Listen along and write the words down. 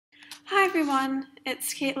Hi everyone,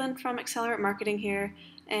 it's Caitlin from Accelerate Marketing here,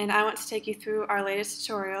 and I want to take you through our latest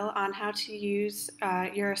tutorial on how to use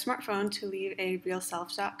your smartphone to leave a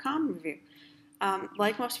realself.com review.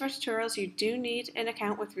 Like most of our tutorials, you do need an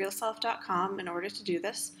account with realself.com in order to do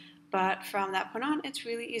this, but from that point on, it's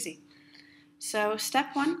really easy. So step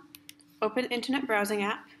one, open Internet Browsing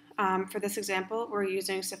app. For this example, we're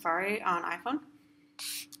using Safari on iPhone.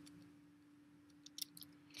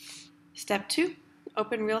 Step two,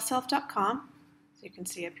 open realself.com, so you can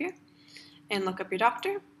see up here, and look up your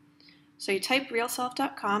doctor. So you type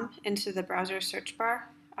realself.com into the browser search bar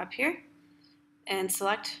up here and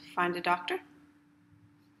select Find a Doctor.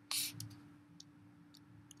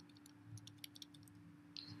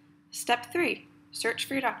 Step 3, search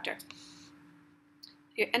for your doctor.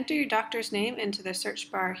 You enter your doctor's name into the search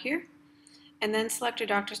bar here and then select your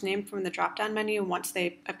doctor's name from the drop-down menu once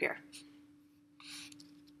they appear.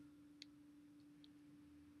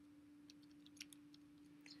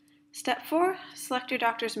 Step 4, select your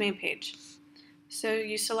doctor's main page. So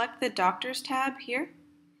you select the Doctors tab here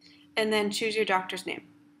and then choose your doctor's name.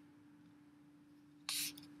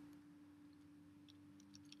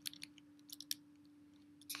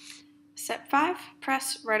 Step 5,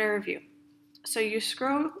 press Write a Review. So you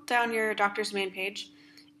scroll down your doctor's main page,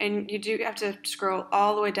 and you do have to scroll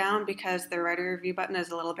all the way down because the Write a Review button is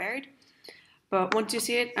a little buried. But once you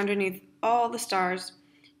see it underneath all the stars,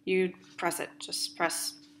 you press it. Just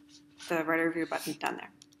press the Write a Review button down there.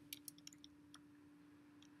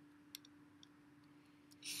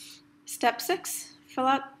 Step 6, fill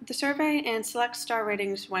out the survey and select star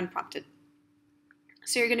ratings when prompted.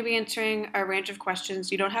 So you're going to be answering a range of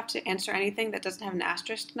questions. You don't have to answer anything that doesn't have an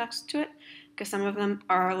asterisk next to it because some of them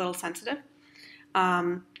are a little sensitive.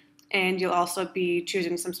 And you'll also be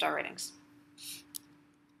choosing some star ratings.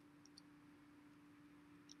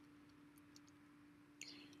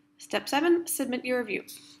 Step 7, submit your review.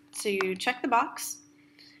 So you check the box,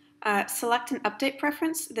 select an update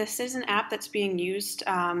preference. This is an app that's being used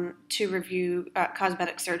to review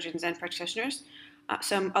cosmetic surgeons and practitioners.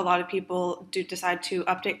 So a lot of people do decide to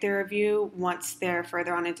update their review once they're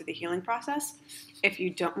further on into the healing process. If you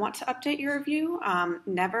don't want to update your review,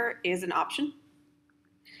 never is an option.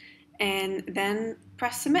 And then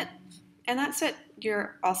press submit, and that's it.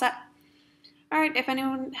 You're all set. All right, if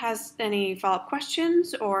anyone has any follow-up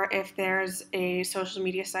questions or if there's a social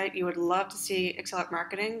media site you would love to see Accelerate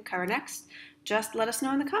Marketing cover next, just let us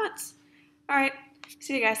know in the comments. All right,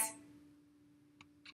 see you guys.